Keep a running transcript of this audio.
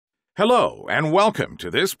Hello and welcome to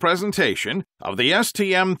this presentation of the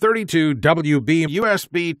STM32WB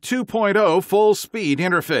USB 2.0 full-speed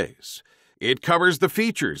interface. It covers the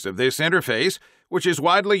features of this interface, which is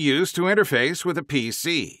widely used to interface with a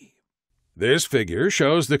PC. This figure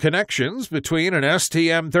shows the connections between an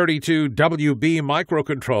STM32WB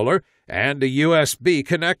microcontroller and a USB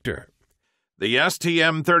connector. The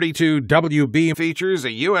STM32WB features a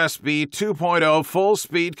USB 2.0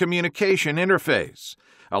 full-speed communication interface,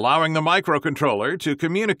 allowing the microcontroller to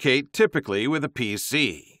communicate typically with a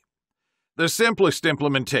PC. The simplest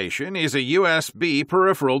implementation is a USB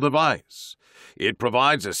peripheral device. It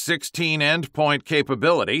provides a 16 endpoint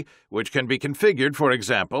capability, which can be configured, for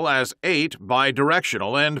example, as 8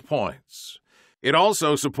 bidirectional endpoints. It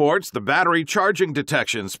also supports the battery charging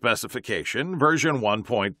detection specification, version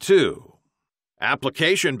 1.2.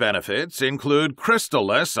 Application benefits include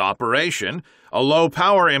crystal-less operation, a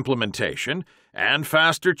low-power implementation, and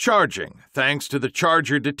faster charging thanks to the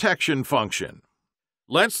charger detection function.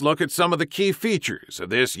 Let's look at some of the key features of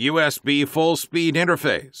this USB full-speed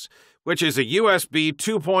interface, which is a USB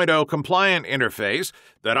 2.0 compliant interface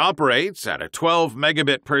that operates at a 12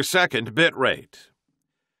 megabit per second bitrate.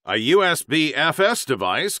 A USB FS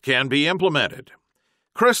device can be implemented.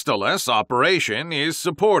 Crystal-less operation is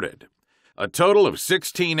supported. A total of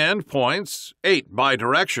 16 endpoints, 8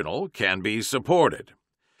 bidirectional, can be supported.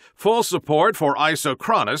 Full support for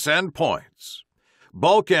isochronous endpoints.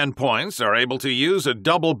 Bulk endpoints are able to use a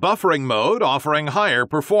double buffering mode offering higher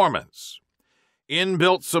performance.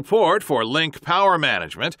 Inbuilt support for link power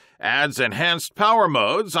management adds enhanced power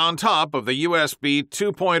modes on top of the USB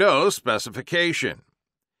 2.0 specification.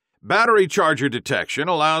 Battery charger detection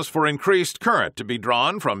allows for increased current to be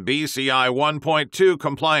drawn from BCI 1.2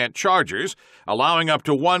 compliant chargers, allowing up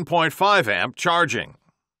to 1.5 amp charging.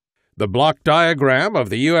 The block diagram of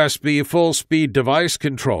the USB full-speed device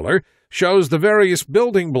controller shows the various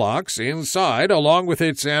building blocks inside along with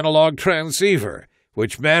its analog transceiver,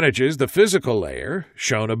 which manages the physical layer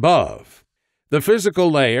shown above. The physical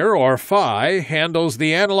layer, or PHY, handles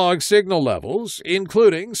the analog signal levels,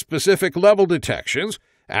 including specific level detections,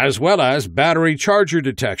 as well as battery charger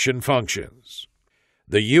detection functions.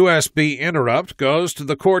 The USB interrupt goes to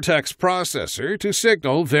the Cortex processor to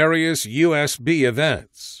signal various USB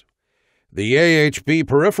events. The AHB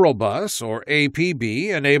peripheral bus, or APB,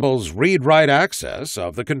 enables read-write access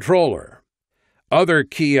of the controller. Other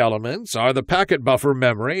key elements are the packet buffer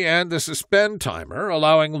memory and the suspend timer,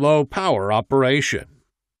 allowing low-power operation.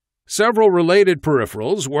 Several related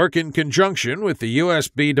peripherals work in conjunction with the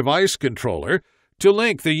USB device controller to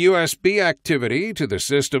link the USB activity to the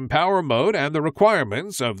system power mode and the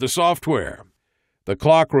requirements of the software. The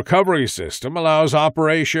clock recovery system allows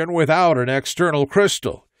operation without an external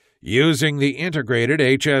crystal, using the integrated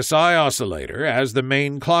HSI oscillator as the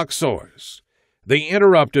main clock source. The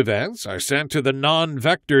interrupt events are sent to the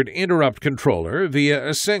non-vectored interrupt controller via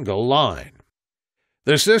a single line.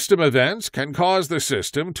 The system events can cause the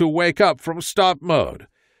system to wake up from stop mode,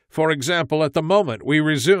 for example at the moment we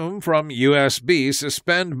resume from USB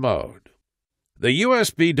suspend mode. The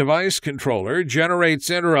USB device controller generates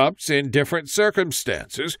interrupts in different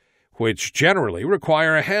circumstances, which generally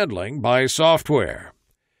require handling by software.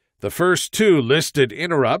 The first two listed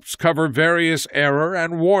interrupts cover various error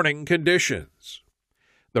and warning conditions.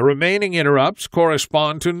 The remaining interrupts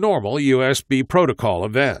correspond to normal USB protocol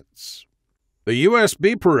events. The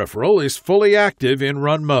USB peripheral is fully active in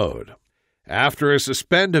run mode. After a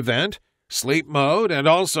suspend event, sleep mode and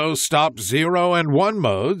also stop 0 and 1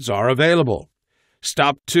 modes are available.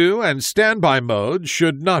 Stop 2 and standby mode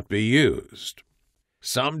should not be used.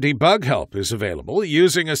 Some debug help is available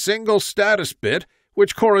using a single status bit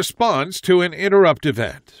which corresponds to an interrupt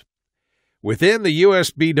event. Within the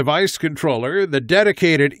USB device controller, the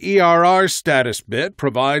dedicated ERR status bit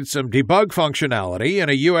provides some debug functionality in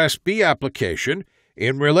a USB application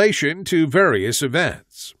in relation to various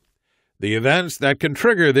events. The events that can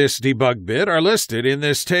trigger this debug bit are listed in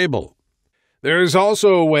this table. There is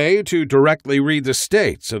also a way to directly read the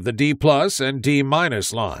states of the D+ and D-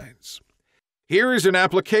 lines. Here is an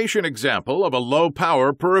application example of a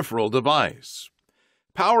low-power peripheral device.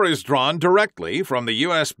 Power is drawn directly from the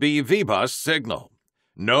USB V-bus signal.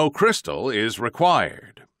 No crystal is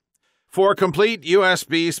required. For complete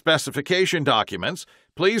USB specification documents,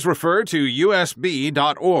 please refer to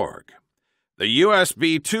usb.org. The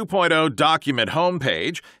USB 2.0 document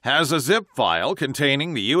homepage has a zip file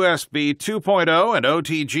containing the USB 2.0 and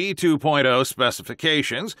OTG 2.0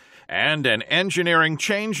 specifications and an Engineering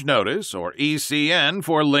Change Notice, or ECN,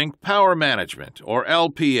 for Link Power Management, or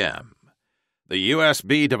LPM. The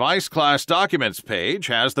USB Device Class Documents page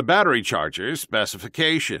has the battery charger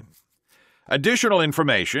specification. Additional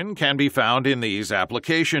information can be found in these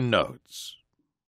application notes.